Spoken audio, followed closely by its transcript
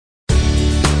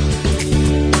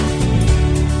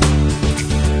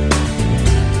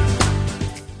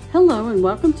and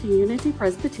welcome to Unity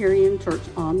Presbyterian Church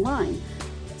Online.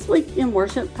 This week in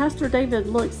worship, Pastor David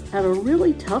looks at a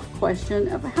really tough question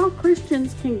of how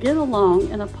Christians can get along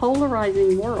in a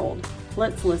polarizing world.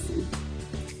 Let's listen.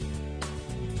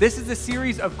 This is a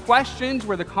series of questions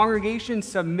where the congregation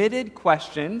submitted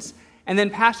questions, and then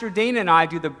Pastor Dana and I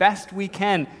do the best we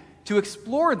can to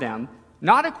explore them,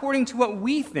 not according to what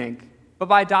we think, but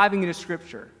by diving into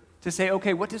Scripture to say,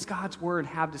 okay, what does God's Word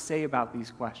have to say about these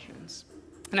questions?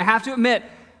 And I have to admit,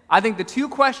 I think the two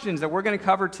questions that we're going to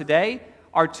cover today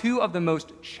are two of the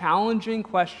most challenging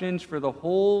questions for the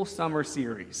whole summer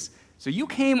series. So you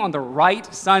came on the right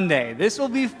Sunday. This will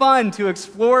be fun to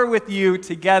explore with you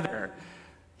together.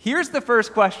 Here's the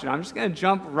first question. I'm just going to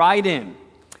jump right in.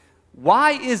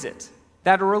 Why is it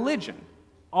that a religion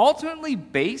ultimately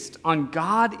based on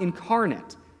God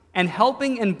incarnate and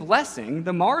helping and blessing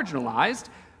the marginalized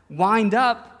wind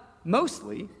up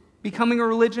mostly becoming a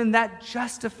religion that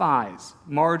justifies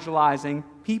marginalizing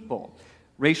people?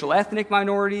 Racial ethnic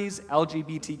minorities,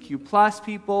 LGBTQ plus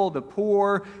people, the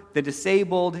poor, the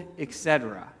disabled,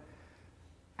 etc.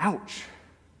 Ouch.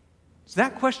 Does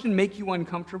that question make you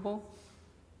uncomfortable?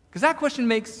 Because that question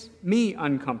makes me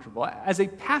uncomfortable. As a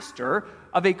pastor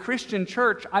of a Christian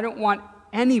church, I don't want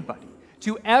anybody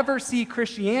to ever see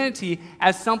Christianity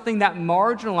as something that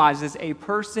marginalizes a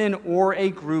person or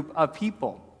a group of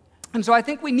people. And so I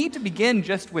think we need to begin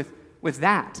just with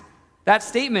that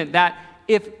statement that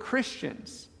if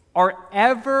Christians are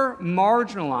ever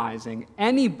marginalizing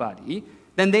anybody,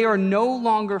 then they are no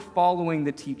longer following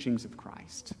the teachings of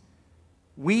Christ.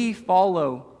 We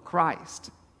follow Christ,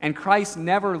 and Christ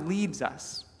never leads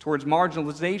us towards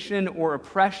marginalization or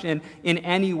oppression in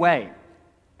any way.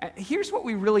 Here's what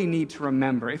we really need to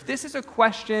remember. If this is a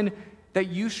question that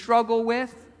you struggle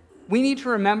with, we need to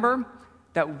remember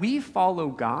that we follow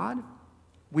God.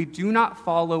 We do not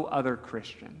follow other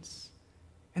Christians.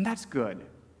 And that's good,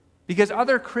 because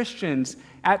other Christians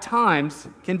at times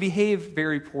can behave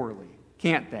very poorly,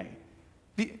 can't they?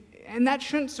 And that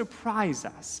shouldn't surprise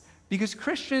us, because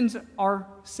Christians are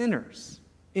sinners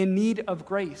in need of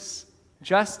grace,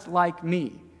 just like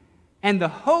me. And the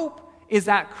hope is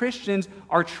that Christians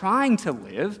are trying to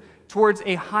live towards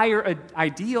a higher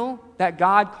ideal that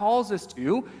God calls us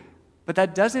to, but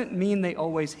that doesn't mean they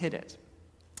always hit it.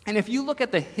 And if you look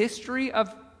at the history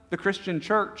of the Christian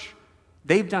church,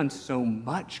 they've done so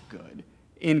much good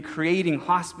in creating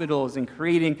hospitals and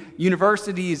creating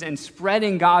universities and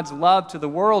spreading God's love to the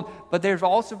world, but there's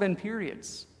also been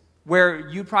periods where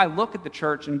you'd probably look at the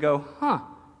church and go,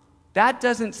 that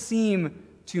doesn't seem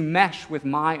to mesh with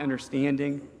my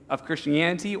understanding of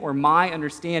Christianity or my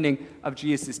understanding of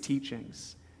Jesus'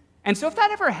 teachings. And so if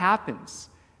that ever happens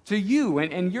to you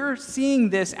and you're seeing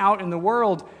this out in the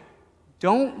world,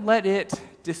 don't let it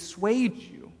dissuade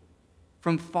you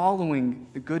from following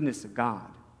the goodness of God.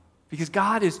 Because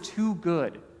God is too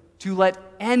good to let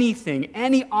anything,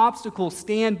 any obstacle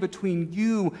stand between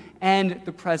you and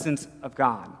the presence of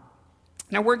God.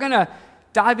 Now we're going to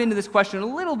dive into this question a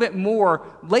little bit more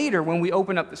later when we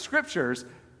open up the scriptures.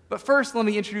 But first, let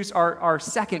me introduce our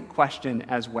second question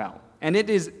as well. And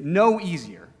it is no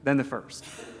easier than the first.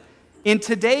 In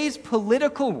today's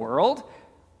political world,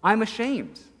 I'm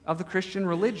ashamed of the Christian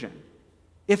religion.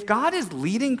 If God is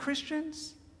leading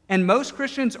Christians, and most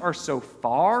Christians are so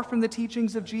far from the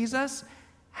teachings of Jesus,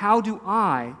 how do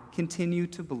I continue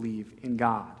to believe in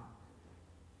God?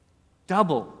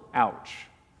 Double ouch.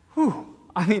 Whew.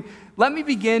 Let me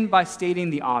begin by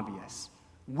stating the obvious.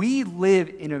 We live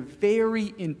in a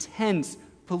very intense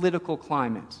political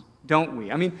climate, don't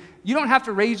we? You don't have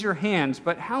to raise your hands,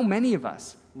 but how many of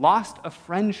us lost a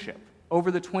friendship over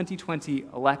the 2020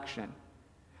 election?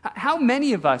 How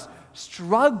many of us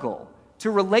struggle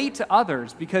to relate to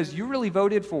others because you really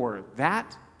voted for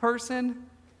that person?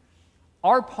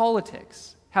 Our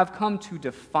politics have come to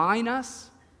define us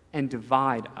and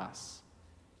divide us.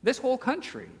 This whole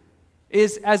country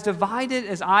is as divided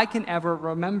as I can ever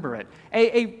remember it.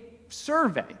 A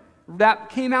survey that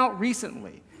came out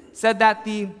recently said that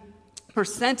the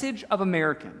percentage of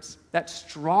Americans that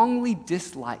strongly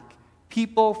dislike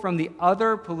people from the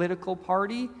other political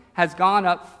party has gone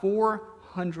up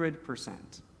 400%.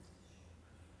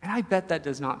 And I bet that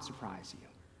does not surprise you.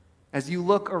 As you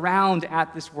look around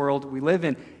at this world we live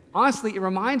in, honestly, it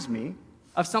reminds me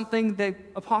of something the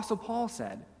Apostle Paul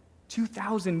said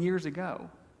 2,000 years ago,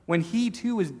 when he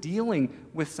too was dealing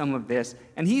with some of this.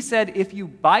 And he said, if you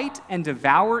bite and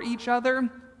devour each other,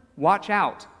 watch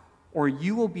out, or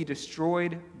you will be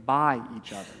destroyed by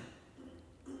each other.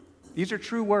 These are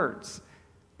true words.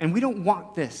 And we don't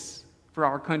want this for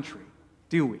our country,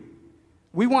 do we?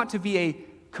 We want to be a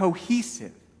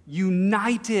cohesive,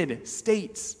 United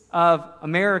States of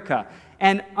America.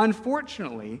 And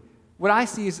unfortunately, what I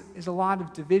see is a lot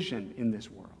of division in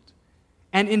this world.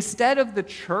 And instead of the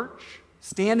church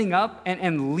standing up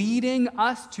and leading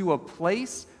us to a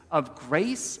place of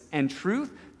grace and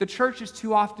truth, the church is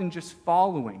too often just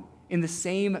following in the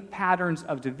same patterns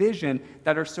of division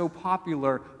that are so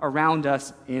popular around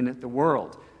us in the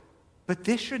world. But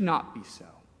this should not be so.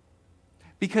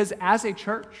 Because as a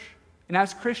church and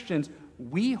as Christians,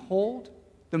 we hold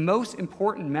the most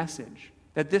important message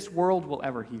that this world will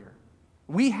ever hear.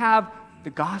 We have the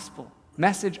gospel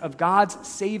message of God's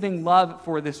saving love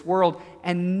for this world,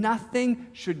 and nothing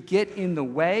should get in the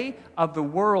way of the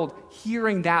world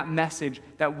hearing that message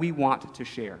that we want to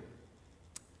share.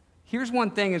 Here's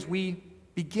one thing as we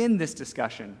begin this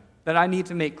discussion that I need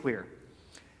to make clear.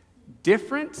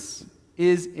 Difference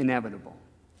is inevitable,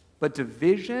 but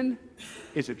division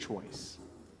is a choice.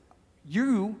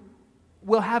 You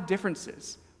will have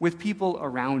differences with people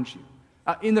around you.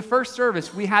 In the first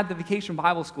service, we had the Vacation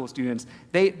Bible School students.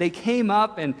 They came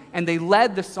up and they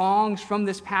led the songs from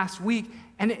this past week,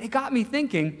 and it got me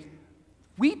thinking,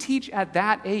 we teach at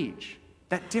that age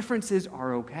that differences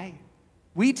are okay.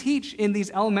 We teach in these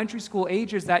elementary school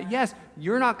ages that, yes,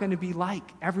 you're not going to be like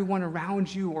everyone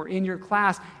around you or in your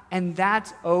class, and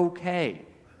that's okay.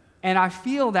 And I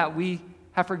feel that we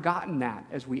have forgotten that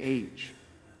as we age.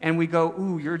 And we go,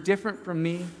 ooh, you're different from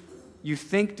me. You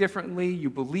think differently, you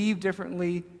believe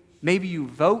differently, maybe you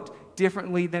vote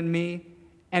differently than me,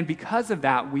 and because of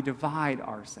that, we divide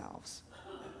ourselves.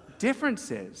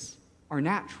 Differences are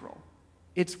natural.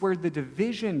 It's where the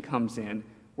division comes in,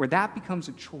 where that becomes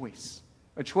a choice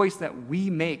that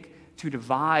we make to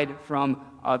divide from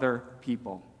other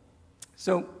people.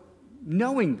 So,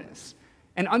 knowing this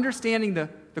and understanding the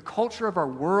culture of our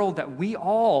world that we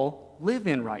all live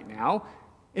in right now,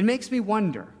 it makes me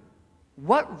wonder,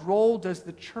 what role does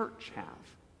the church have?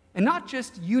 And not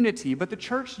just unity, but the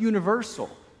church universal.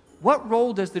 What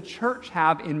role does the church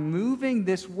have in moving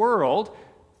this world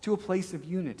to a place of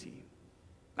unity?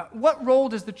 What role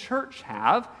does the church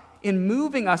have in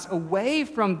moving us away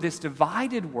from this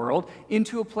divided world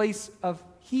into a place of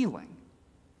healing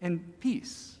and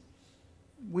peace?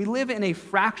 We live in a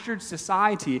fractured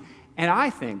society, and I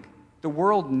think the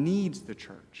world needs the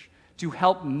church to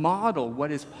help model what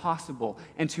is possible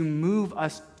and to move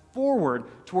us forward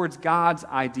towards God's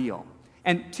ideal.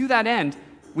 And to that end,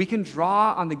 we can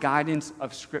draw on the guidance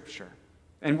of Scripture.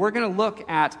 And we're going to look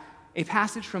at a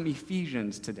passage from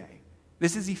Ephesians today.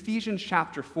 This is Ephesians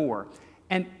chapter 4.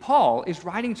 And Paul is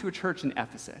writing to a church in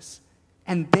Ephesus,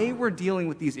 and they were dealing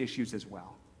with these issues as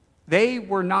well. They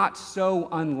were not so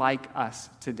unlike us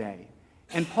today.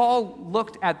 And Paul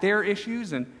looked at their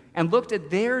issues and looked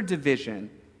at their division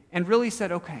and really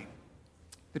said, okay,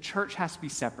 the church has to be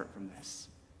separate from this.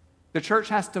 The church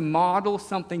has to model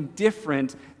something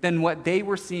different than what they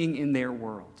were seeing in their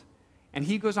world. And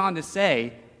he goes on to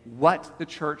say what the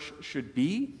church should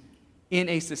be in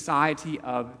a society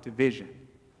of division.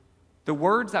 The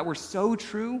words that were so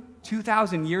true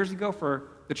 2,000 years ago for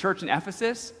the church in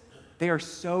Ephesus, they are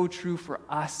so true for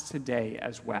us today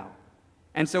as well.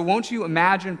 And so won't you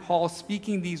imagine Paul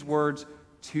speaking these words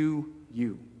to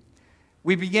you?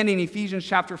 We begin in Ephesians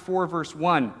chapter 4, verse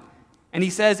 1. And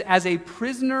he says, as a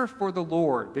prisoner for the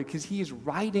Lord, because he is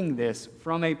writing this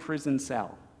from a prison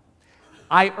cell,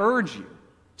 I urge you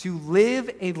to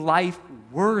live a life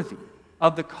worthy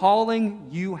of the calling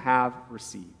you have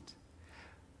received.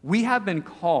 We have been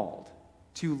called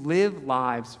to live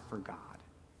lives for God.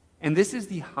 And this is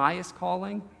the highest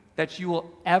calling that you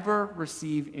will ever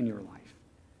receive in your life.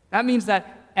 That means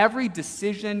that every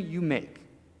decision you make,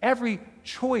 every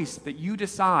choice that you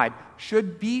decide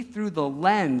should be through the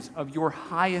lens of your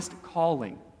highest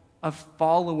calling of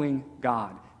following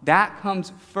God. That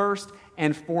comes first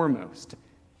and foremost.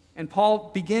 And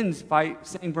Paul begins by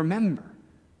saying,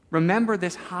 remember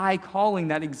this high calling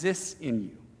that exists in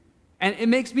you. And it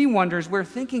makes me wonder, as we're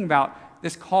thinking about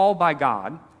this call by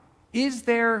God, is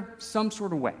there some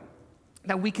sort of way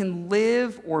that we can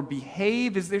live or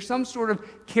behave? Is there some sort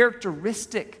of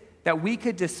characteristic that we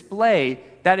could display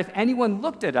that if anyone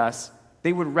looked at us,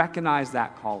 they would recognize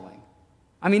that calling?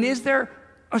 I mean, is there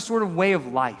a sort of way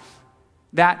of life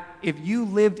that if you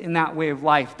lived in that way of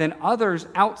life, then others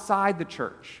outside the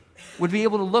church would be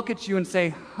able to look at you and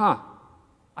say,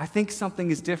 I think something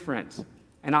is different,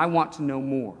 and I want to know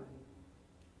more?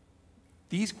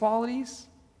 These qualities,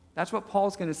 that's what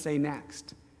Paul's going to say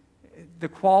next. The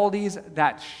qualities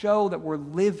that show that we're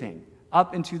living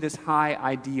up into this high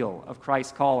ideal of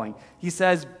Christ's calling. He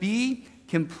says, be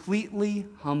completely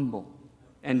humble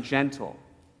and gentle.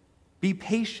 Be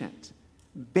patient.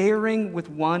 bearing with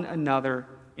one another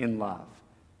in love.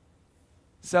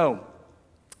 So,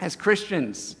 as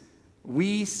Christians,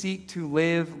 we seek to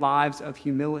live lives of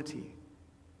humility.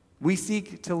 We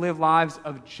seek to live lives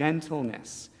of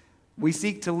gentleness. We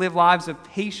seek to live lives of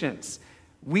patience.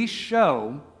 We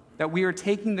show that we are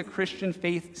taking the Christian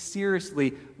faith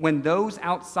seriously when those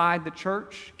outside the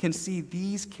church can see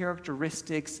these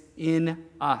characteristics in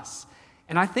us.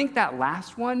 And I think that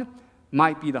last one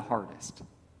might be the hardest,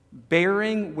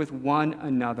 bearing with one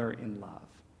another in love.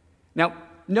 Now,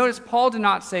 notice Paul did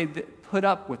not say that put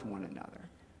up with one another.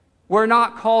 We're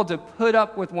not called to put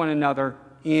up with one another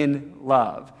in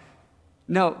love.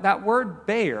 No, that word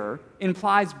bear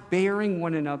implies bearing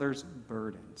one another's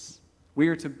burdens. We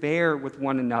are to bear with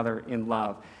one another in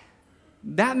love.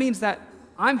 That means that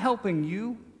I'm helping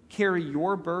you carry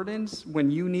your burdens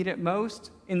when you need it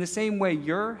most, in the same way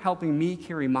you're helping me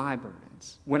carry my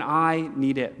burdens when I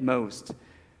need it most.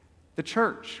 The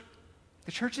church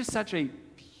is such a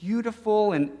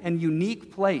beautiful and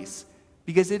unique place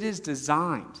because it is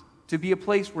designed to be a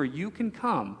place where you can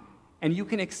come and you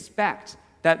can expect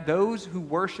that those who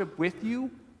worship with you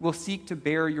will seek to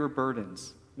bear your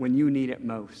burdens when you need it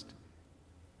most.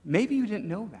 Maybe you didn't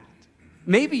know that.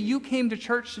 Maybe you came to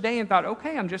church today and thought,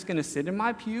 okay, I'm just going to sit in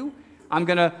my pew. I'm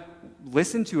going to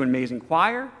listen to an amazing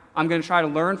choir. I'm going to try to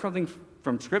learn something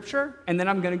from Scripture, and then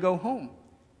I'm going to go home.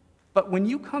 But when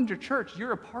you come to church,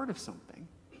 you're a part of something.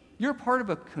 You're a part of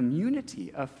a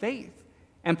community of faith.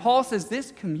 And Paul says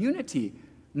this community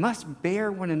must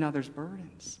bear one another's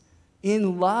burdens.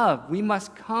 In love, we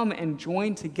must come and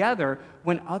join together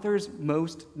when others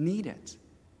most need it.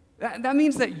 That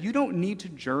means that you don't need to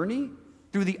journey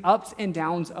through the ups and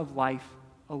downs of life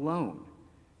alone.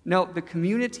 No, the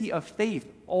community of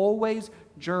faith always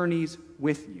journeys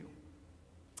with you.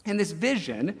 And this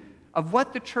vision of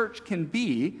what the church can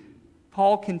be,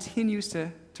 Paul continues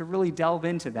to really delve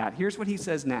into that. Here's what he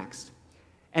says next.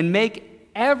 And make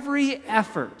every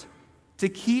effort to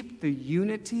keep the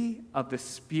unity of the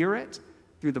Spirit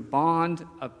through the bond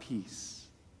of peace.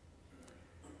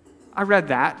 I read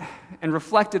that and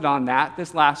reflected on that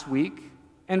this last week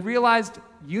and realized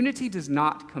unity does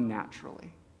not come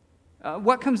naturally.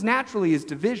 What comes naturally is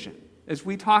division, as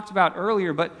we talked about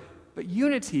earlier, but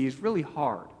unity is really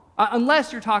hard.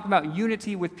 Unless you're talking about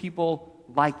unity with people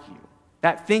like you,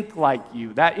 that think like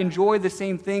you, that enjoy the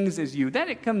same things as you, then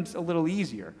it comes a little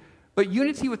easier. But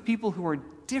unity with people who are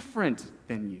different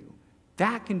than you,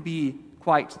 that can be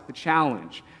quite the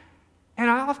challenge. And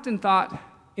I often thought,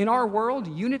 in our world,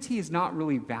 unity is not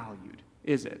really valued,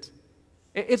 is it?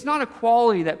 It's not a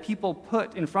quality that people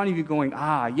put in front of you going,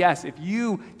 yes, if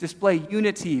you display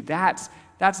unity, that's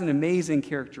an amazing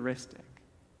characteristic.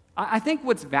 I think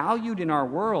what's valued in our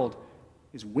world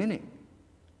is winning,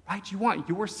 right? You want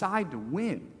your side to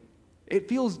win. It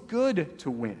feels good to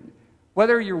win.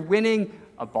 Whether you're winning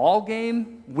a ball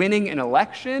game, winning an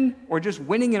election, or just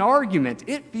winning an argument,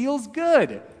 it feels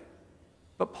good.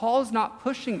 But Paul's not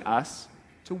pushing us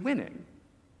to winning.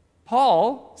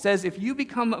 Paul says if you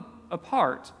become a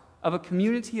part of a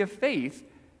community of faith,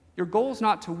 your goal is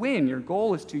not to win. Your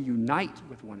goal is to unite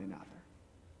with one another.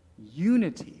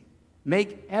 Unity.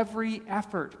 Make every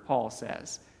effort, Paul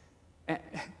says.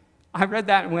 I read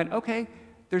that and went, okay,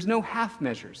 there's no half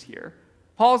measures here.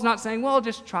 Paul's not saying, well,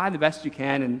 just try the best you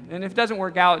can, and if it doesn't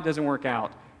work out, it doesn't work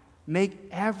out. Make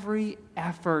every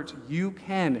effort you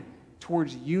can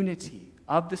towards unity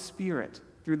of the Spirit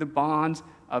through the bonds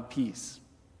of peace.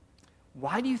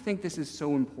 Why do you think this is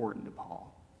so important to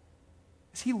Paul?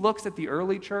 As he looks at the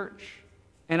early church,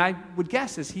 and I would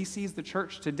guess as he sees the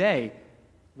church today,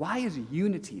 why is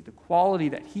unity the quality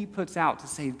that he puts out to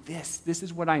say, this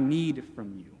is what I need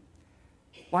from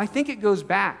you? Well, I think it goes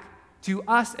back to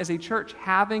us as a church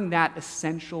having that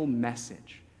essential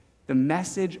message, the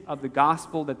message of the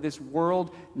gospel that this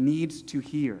world needs to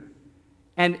hear.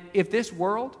 And if this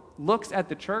world looks at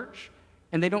the church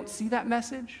and they don't see that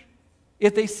message,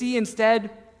 if they see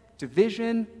instead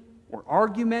division or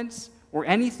arguments or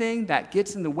anything that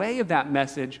gets in the way of that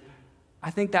message,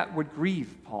 I think that would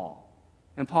grieve Paul.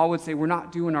 And Paul would say, we're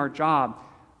not doing our job.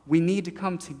 We need to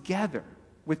come together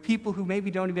with people who maybe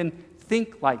don't even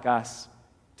think like us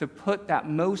to put that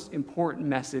most important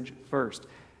message first.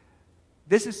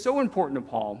 This is so important to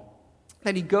Paul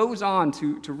that he goes on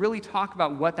to really talk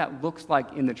about what that looks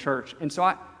like in the church. And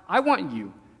so I want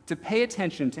you to pay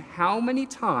attention to how many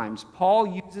times Paul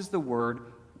uses the word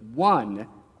one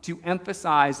to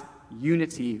emphasize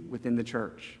unity within the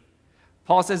church.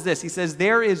 Paul says this, he says,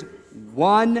 there is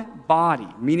one body,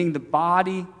 meaning the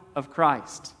body of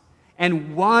Christ,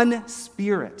 and one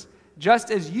Spirit,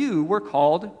 just as you were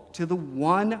called to the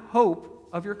one hope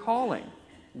of your calling.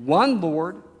 one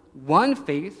Lord, one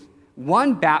faith,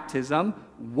 one baptism,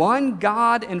 one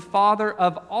God and Father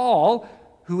of all,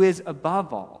 who is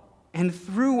above all, and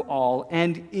through all,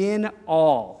 and in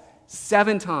all.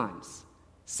 7 times.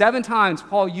 7 times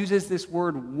Paul uses this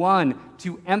word one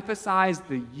to emphasize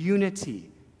the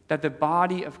unity that the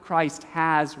body of Christ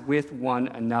has with one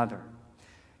another.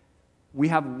 We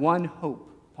have one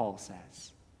hope, Paul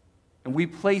says, and we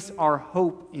place our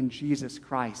hope in Jesus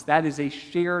Christ. That is a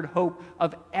shared hope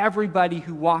of everybody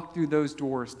who walked through those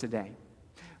doors today.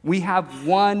 We have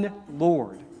one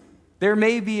Lord. There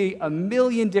may be a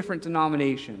million different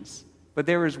denominations, but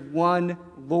there is one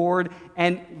Lord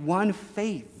and one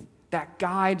faith that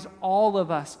guides all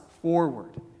of us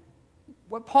forward.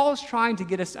 What Paul is trying to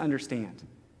get us to understand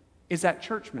is that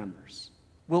church members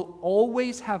will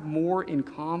always have more in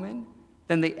common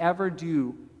than they ever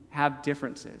do have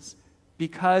differences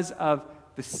because of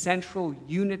the central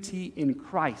unity in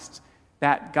Christ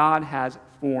that God has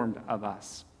formed of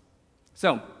us.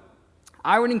 So,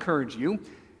 I would encourage you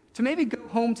to maybe go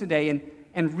home today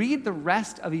and read the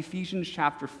rest of Ephesians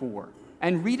chapter 4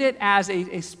 and read it as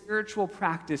a spiritual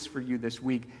practice for you this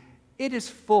week. It is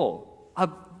full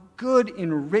of good,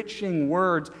 enriching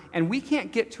words, and we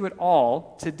can't get to it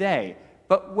all today.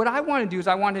 But what I want to do is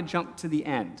I want to jump to the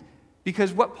end,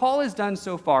 because what Paul has done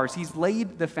so far is he's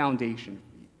laid the foundation.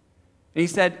 And he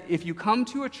said, if you come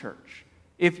to a church,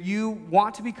 if you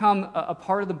want to become a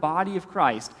part of the body of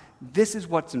Christ, this is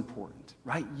what's important,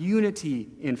 right? Unity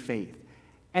in faith.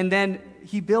 And then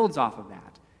he builds off of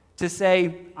that to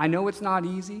say, I know it's not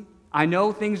easy. I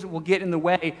know things will get in the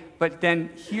way, but then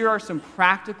here are some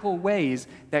practical ways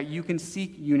that you can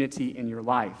seek unity in your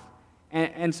life.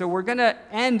 And so we're going to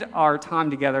end our time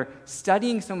together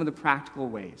studying some of the practical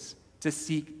ways to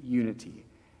seek unity.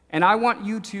 And I want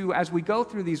you to, as we go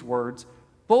through these words,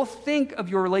 both think of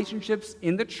your relationships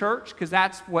in the church, because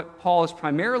that's what Paul is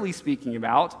primarily speaking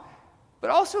about, but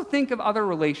also think of other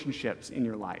relationships in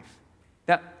your life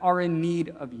that are in need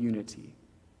of unity.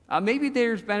 Maybe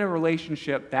there's been a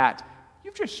relationship that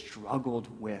you've just struggled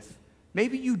with.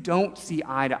 Maybe you don't see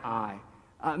eye to eye.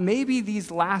 Maybe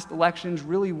these last elections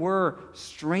really were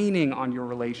straining on your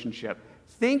relationship.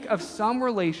 Think of some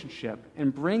relationship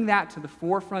and bring that to the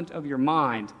forefront of your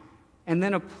mind, and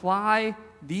then apply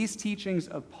these teachings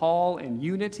of Paul and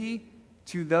unity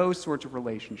to those sorts of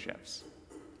relationships.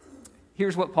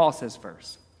 Here's what Paul says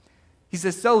first. He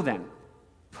says, so then,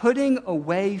 putting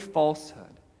away falsehood,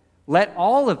 let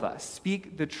all of us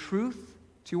speak the truth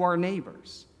to our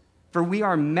neighbors, for we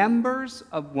are members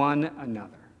of one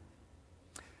another.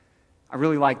 I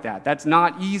really like that. That's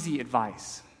not easy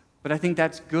advice, but I think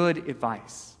that's good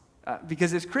advice.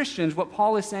 Because as Christians, what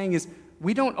Paul is saying is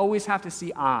we don't always have to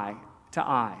see eye to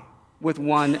eye with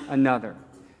one another.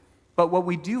 But what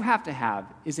we do have to have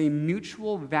is a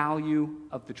mutual value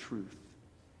of the truth.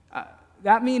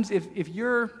 That means if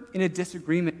you're in a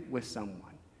disagreement with someone,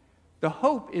 the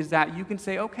hope is that you can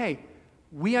say, okay,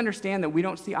 we understand that we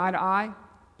don't see eye to eye,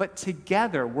 but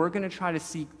together we're going to try to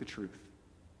seek the truth.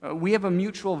 We have a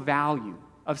mutual value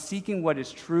of seeking what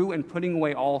is true and putting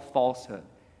away all falsehood.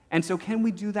 And so can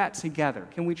we do that together?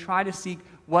 Can we try to seek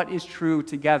what is true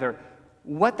together?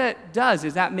 What that does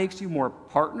is that makes you more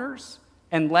partners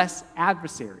and less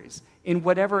adversaries in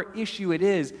whatever issue it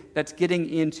is that's getting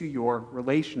into your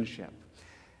relationship.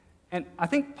 And I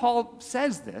think Paul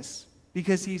says this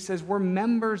because he says we're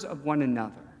members of one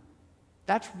another.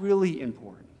 That's really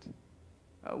important.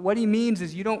 What he means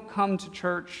is you don't come to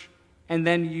church and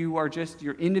then you are just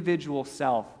your individual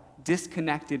self,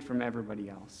 disconnected from everybody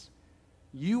else.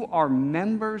 You are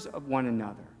members of one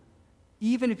another,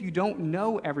 even if you don't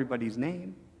know everybody's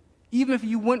name, even if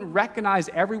you wouldn't recognize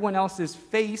everyone else's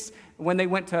face when they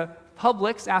went to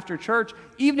Publix after church,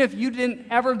 even if you didn't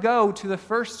ever go to the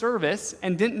first service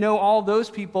and didn't know all those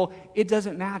people, it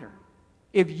doesn't matter.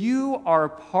 If you are a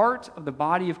part of the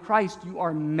body of Christ, you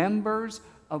are members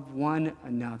of one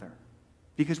another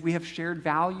because we have shared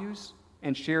values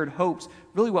and shared hopes.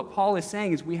 Really what Paul is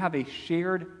saying is we have a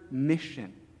shared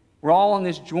mission. We're all on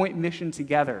this joint mission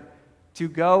together to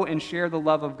go and share the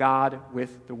love of God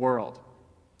with the world.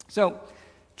 So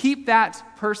keep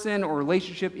that person or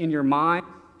relationship in your mind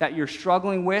that you're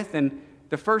struggling with, and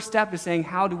the first step is saying,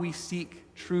 how do we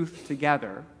seek truth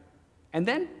together? And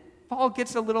then Paul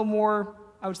gets a little more,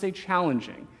 I would say,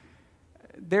 challenging.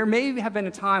 There may have been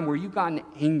a time where you've gotten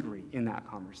angry in that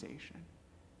conversation.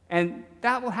 And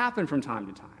that will happen from time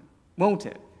to time, won't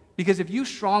it? Because if you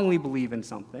strongly believe in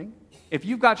something, if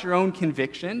you've got your own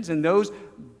convictions and those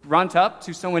brunt up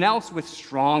to someone else with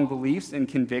strong beliefs and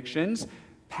convictions,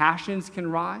 passions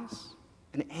can rise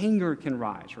and anger can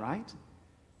rise, right?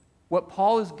 What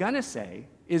Paul is going to say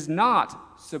is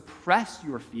not suppress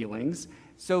your feelings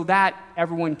so that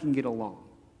everyone can get along.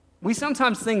 We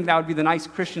sometimes think that would be the nice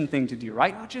Christian thing to do,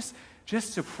 right? Oh,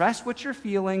 just suppress what you're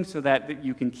feeling so that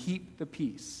you can keep the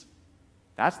peace.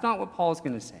 That's not what Paul is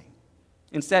going to say.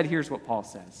 Instead, here's what Paul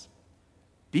says.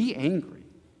 Be angry,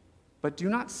 but do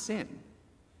not sin.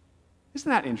 Isn't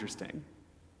that interesting?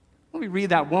 Let me read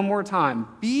that one more time.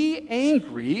 Be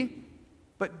angry,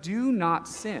 but do not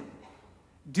sin.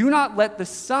 Do not let the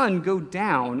sun go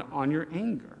down on your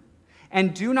anger,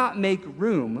 and do not make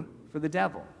room for the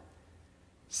devil.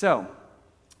 So,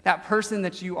 that person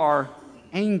that you are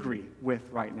angry with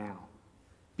right now,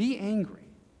 be angry,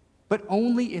 but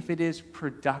only if it is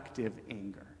productive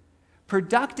anger.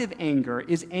 Productive anger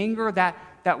is anger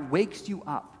that wakes you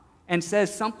up and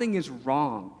says something is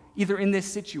wrong, either in this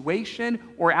situation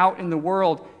or out in the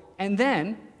world. And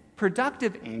then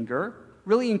productive anger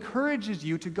really encourages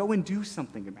you to go and do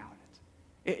something about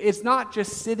it. It's not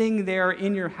just sitting there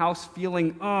in your house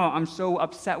feeling, oh, I'm so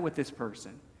upset with this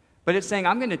person. But it's saying,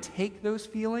 I'm going to take those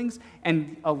feelings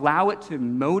and allow it to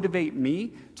motivate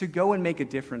me to go and make a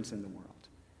difference in the world.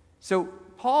 So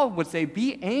Paul would say,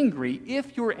 be angry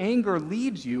if your anger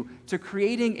leads you to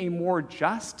creating a more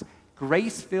just,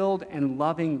 grace-filled, and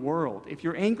loving world. If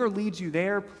your anger leads you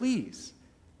there, please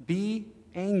be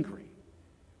angry.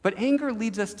 But anger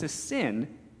leads us to sin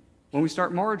when we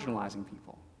start marginalizing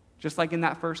people, just like in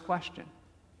that first question.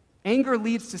 Anger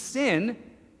leads to sin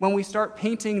when we start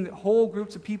painting whole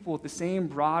groups of people with the same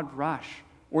broad brush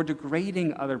or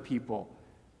degrading other people.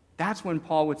 That's when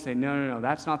Paul would say, no,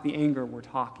 that's not the anger we're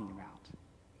talking about.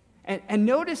 And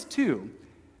notice, too,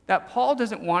 that Paul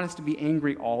doesn't want us to be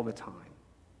angry all the time.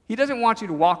 He doesn't want you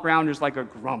to walk around just like a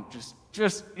grump,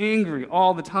 just angry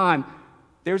all the time.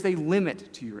 There's a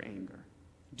limit to your anger.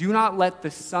 Do not let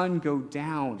the sun go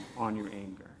down on your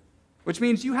anger, which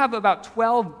means you have about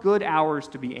 12 good hours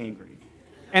to be angry.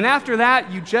 And after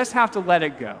that, you just have to let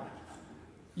it go.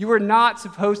 You are not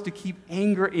supposed to keep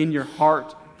anger in your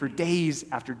heart for days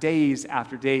after days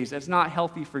after days. That's not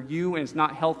healthy for you, and it's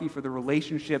not healthy for the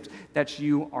relationships that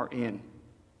you are in.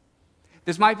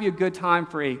 This might be a good time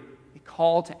for a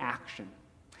call to action.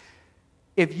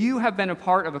 If you have been a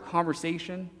part of a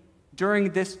conversation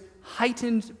during this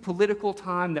heightened political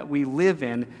time that we live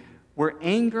in where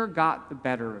anger got the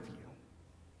better of you,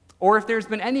 or if there's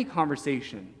been any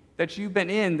conversation that you've been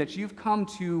in that you've come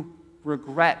to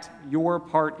regret your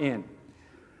part in,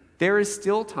 there is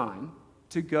still time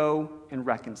to go and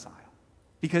reconcile.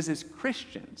 Because as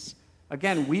Christians,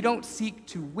 again, we don't seek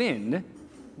to win,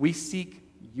 we seek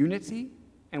unity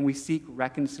and we seek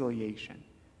reconciliation.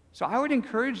 So I would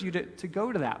encourage you to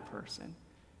go to that person.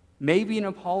 Maybe an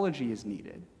apology is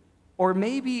needed. Or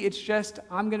maybe it's just,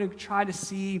 I'm going to try to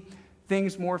see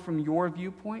things more from your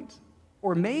viewpoint.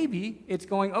 Or maybe it's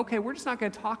going, okay, we're just not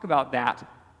going to talk about that,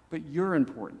 but you're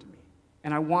important to me,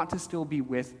 and I want to still be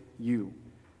with you.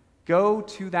 Go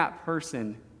to that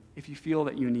person if you feel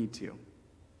that you need to.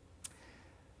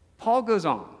 Paul goes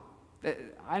on,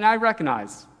 and I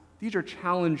recognize these are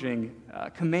challenging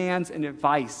commands and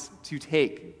advice to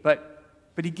take, but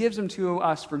he gives them to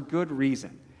us for good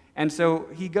reason. And so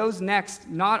he goes next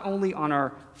not only on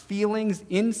our feelings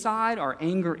inside, our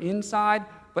anger inside,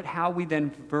 but how we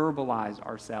then verbalize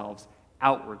ourselves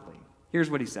outwardly. Here's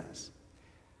what he says.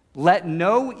 Let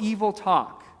no evil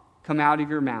talk come out of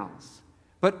your mouths,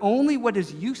 but only what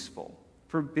is useful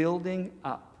for building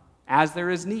up, as there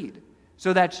is need,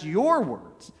 so that your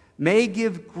words may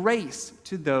give grace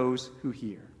to those who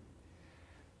hear.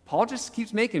 Paul just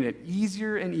keeps making it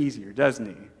easier and easier, doesn't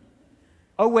he?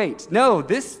 Oh, wait, no,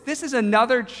 this is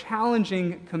another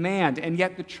challenging command, and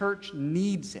yet the church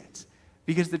needs it,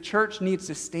 because the church needs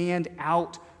to stand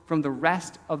out from the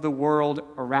rest of the world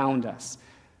around us.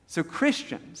 So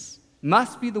Christians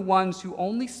must be the ones who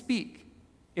only speak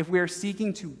if we are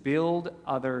seeking to build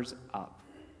others up.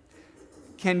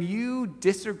 Can you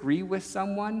disagree with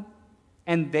someone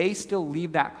and they still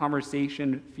leave that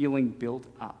conversation feeling built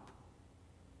up?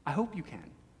 I hope you can,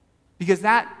 because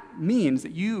that means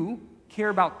that you care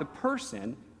about the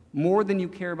person more than you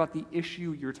care about the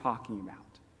issue you're talking about.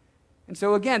 And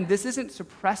so again, this isn't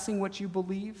suppressing what you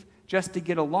believe just to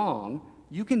get along.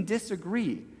 You can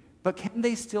disagree, but can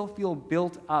they still feel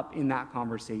built up in that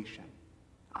conversation?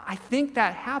 I think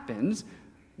that happens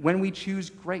when we choose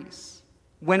grace.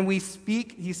 When we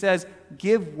speak, he says,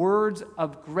 give words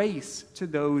of grace to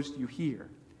those you hear.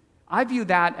 I view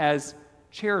that as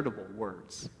charitable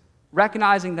words,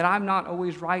 recognizing that I'm not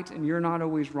always right and you're not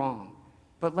always wrong.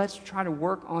 But let's try to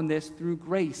work on this through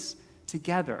grace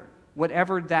together,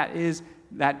 whatever that is,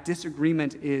 that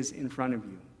disagreement is in front of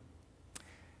you.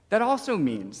 That also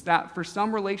means that for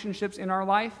some relationships in our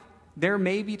life, there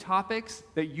may be topics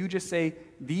that you just say,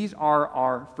 these are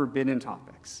our forbidden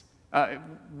topics.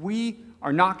 We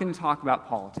are not going to talk about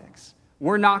politics.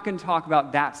 We're not going to talk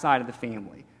about that side of the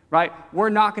family, right? We're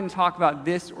not going to talk about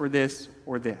this or this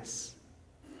or this.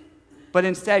 But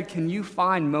instead, can you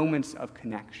find moments of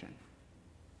connection?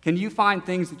 Can you find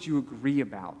things that you agree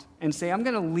about and say, I'm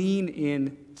going to lean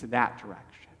into that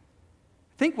direction?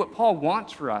 I think what Paul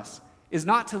wants for us is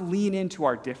not to lean into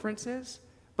our differences,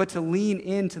 but to lean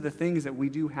into the things that we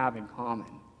do have in common.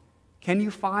 Can you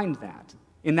find that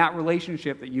in that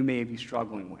relationship that you may be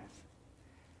struggling with?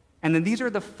 And then these are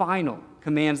the final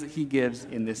commands that he gives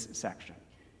in this section.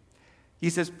 He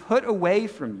says, put away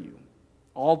from you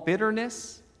all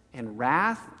bitterness and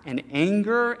wrath and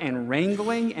anger and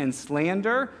wrangling and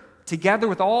slander, together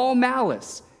with all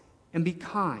malice, and be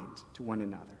kind to one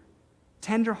another,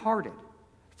 tender-hearted,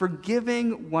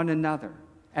 forgiving one another,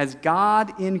 as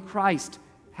God in Christ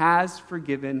has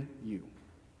forgiven you.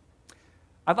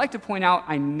 I'd like to point out,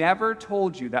 I never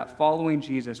told you that following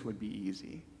Jesus would be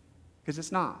easy, because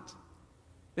it's not.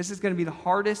 This is going to be the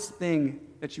hardest thing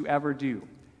that you ever do,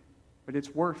 but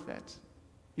it's worth it,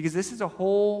 because this is a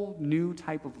whole new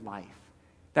type of life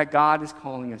that God is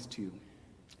calling us to.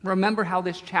 Remember how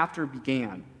this chapter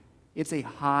began. It's a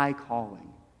high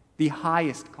calling, the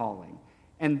highest calling.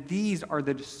 And these are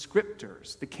the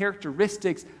descriptors, the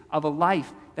characteristics of a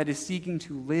life that is seeking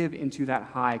to live into that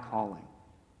high calling.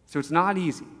 So it's not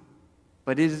easy,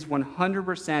 but it is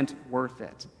 100% worth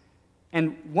it.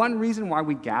 And one reason why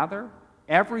we gather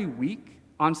every week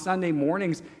on Sunday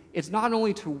mornings, it's not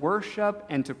only to worship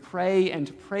and to pray and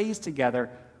to praise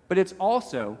together, but it's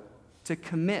also to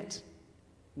commit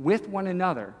with one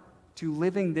another to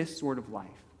living this sort of life.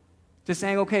 To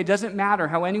saying, okay, it doesn't matter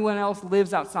how anyone else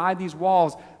lives outside these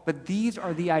walls, but these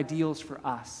are the ideals for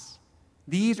us.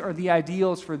 These are the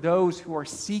ideals for those who are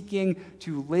seeking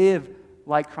to live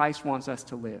like Christ wants us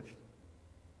to live.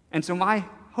 And so my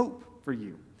hope for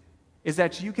you is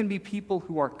that you can be people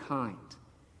who are kind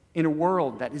in a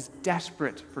world that is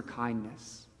desperate for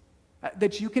kindness.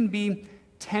 That you can be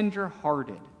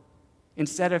tender-hearted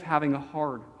instead of having a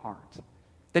hard heart.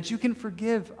 That you can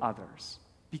forgive others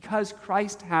because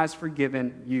Christ has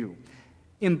forgiven you.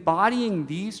 Embodying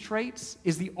these traits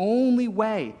is the only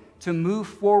way to move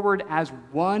forward as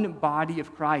one body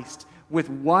of Christ with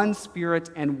one Spirit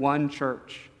and one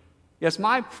church. Yes,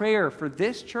 my prayer for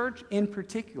this church in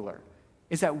particular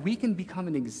is that we can become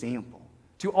an example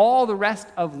to all the rest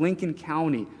of Lincoln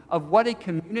County of what a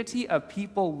community of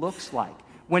people looks like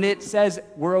when it says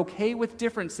we're okay with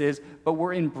differences, but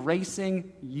we're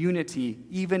embracing unity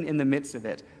even in the midst of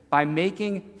it, by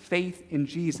making faith in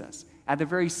Jesus at the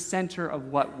very center of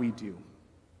what we do.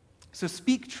 So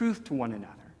speak truth to one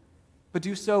another, but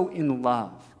do so in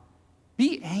love.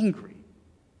 Be angry,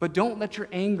 but don't let your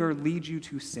anger lead you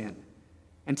to sin.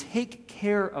 And take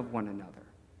care of one another,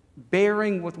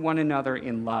 bearing with one another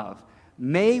in love.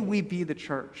 May we be the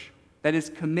church that is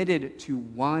committed to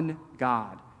one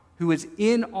God, who is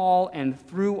in all and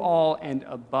through all and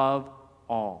above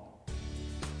all.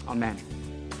 Amen.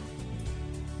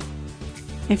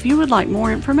 If you would like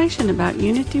more information about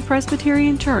Unity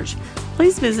Presbyterian Church,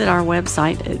 please visit our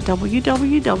website at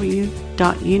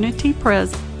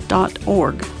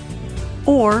www.unitypres.org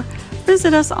or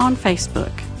visit us on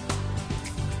Facebook.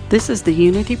 This is the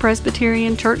Unity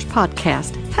Presbyterian Church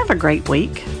podcast. Have a great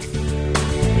week.